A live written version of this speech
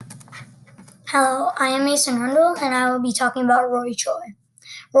Hello, I am Mason Rundle, and I will be talking about Roy Choi.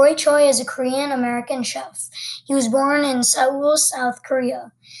 Roy Choi is a Korean-American chef. He was born in Seoul, South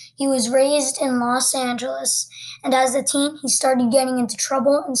Korea. He was raised in Los Angeles, and as a teen, he started getting into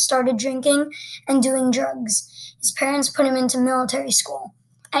trouble and started drinking and doing drugs. His parents put him into military school.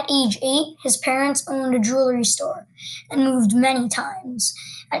 At age 8, his parents owned a jewelry store and moved many times.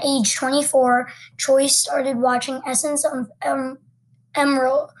 At age 24, Choi started watching Essence of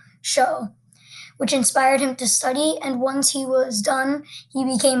Emerald show, which inspired him to study, and once he was done, he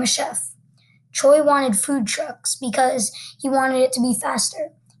became a chef. Choi wanted food trucks because he wanted it to be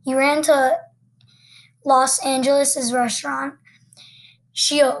faster. He ran to Los Angeles' restaurant,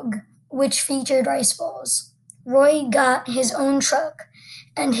 Shiog, which featured rice bowls. Roy got his own truck,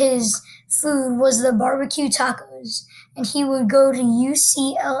 and his food was the barbecue tacos, and he would go to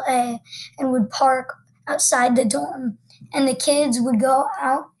UCLA and would park outside the dorm, and the kids would go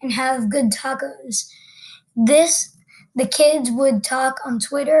out and have good tacos. The kids would talk on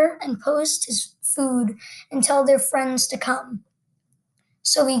Twitter and post his food and tell their friends to come.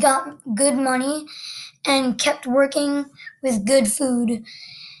 So he got good money and kept working with good food.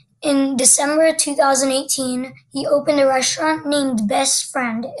 In December 2018, he opened a restaurant named Best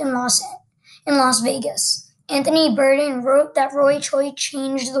Friend in Las Vegas. Anthony Bourdain wrote that Roy Choi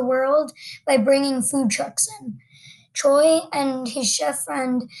changed the world by bringing food trucks in. Choi and his chef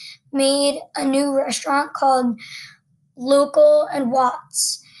friend made a new restaurant called Local and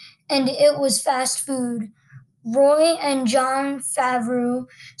Watts, and it was fast food. Roy and Jon Favreau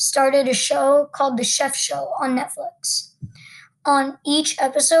started a show called The Chef Show on Netflix. On each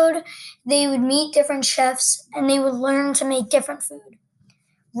episode, they would meet different chefs and they would learn to make different food.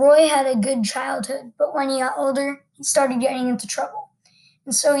 Roy had a good childhood, but when he got older, he started getting into trouble,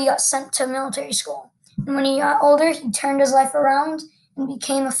 and so he got sent to military school. And when he got older, he turned his life around and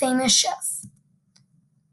became a famous chef.